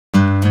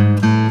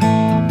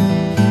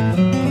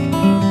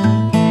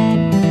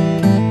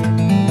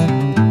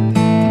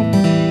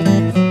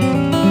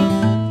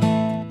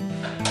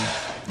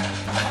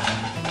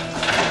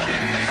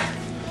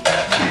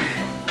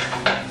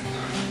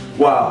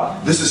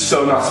This is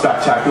so not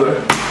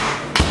spectacular.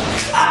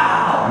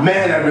 Ah,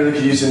 man, I really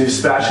could use a new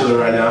spatula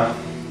right now.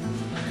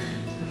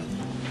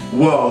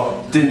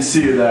 Whoa, didn't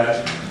see you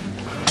there.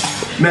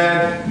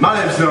 Man, my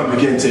name's Noah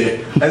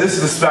McGinty, and this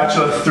is the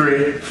Spatula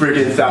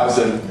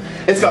 3000.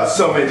 It's got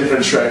so many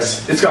different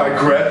tricks. It's got a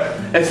grip,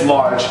 it's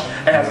large,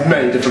 and has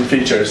many different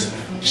features.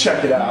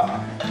 Check it out.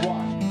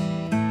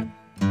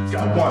 It's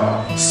got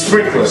one,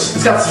 sprinklers.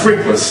 It's got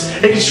sprinklers.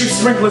 It can shoot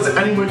sprinklers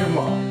anywhere you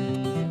want.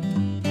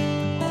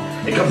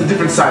 It comes in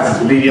different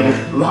sizes, medium,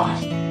 large.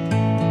 It's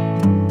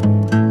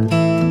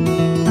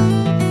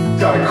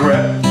got a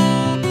grip.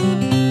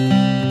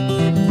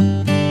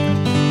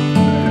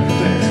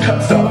 It's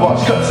cut stuff,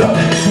 watch, cut stuff.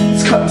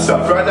 It's cutting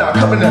stuff right now,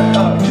 coming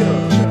down.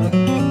 Chill.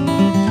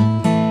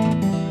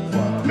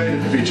 Many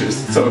different features,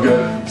 so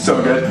good,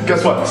 so good.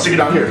 Guess what? Stick it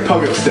down here,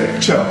 pogo stick,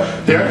 chill.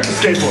 Here,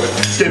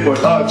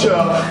 skateboard, chill.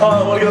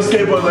 Oh, I wanna go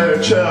skateboard later,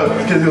 chill.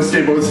 Get go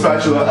skateboard with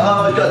spatula.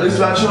 Oh, you got a new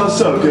spatula,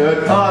 so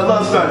good. Oh, I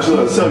love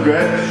spatula, so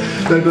great.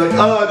 Then be like,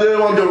 oh, I didn't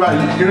want to go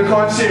ride.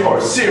 Unicorn,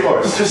 seahorse,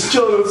 just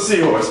chill with the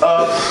seahorse.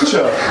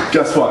 Chill.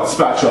 Guess what?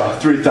 Spatula,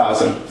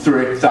 3000,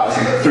 300.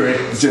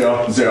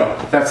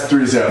 That's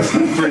 3 zeros,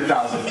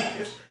 3000.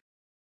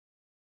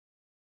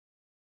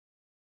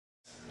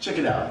 Check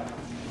it out.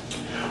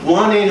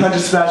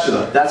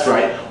 1-800-SPATULA. That's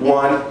right,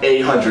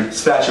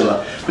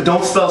 1-800-SPATULA. But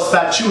don't spell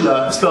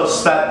spatula, spell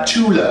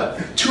spatula.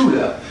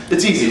 Tula.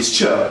 It's easy, it's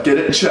chill. Get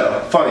it? Chill.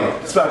 Funny.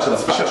 Spatula.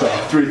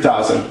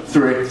 3000,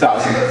 300.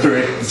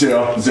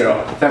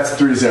 That's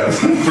 3 zeros.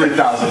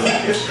 3000.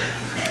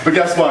 But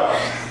guess what?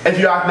 If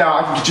you act now,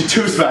 I can get you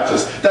 2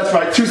 spatulas. That's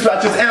right, 2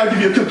 spatulas, and I'll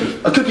give you a cookie.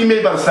 A cookie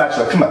made by the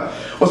spatula. Come on.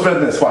 What's better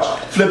than this? Watch.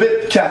 Flip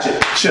it, catch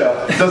it, chill.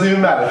 Doesn't even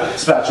matter.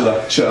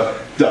 Spatula, chill.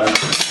 Done.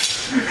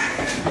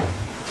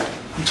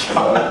 Is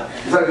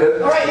that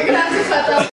good? Alright, you're gonna have to cut that.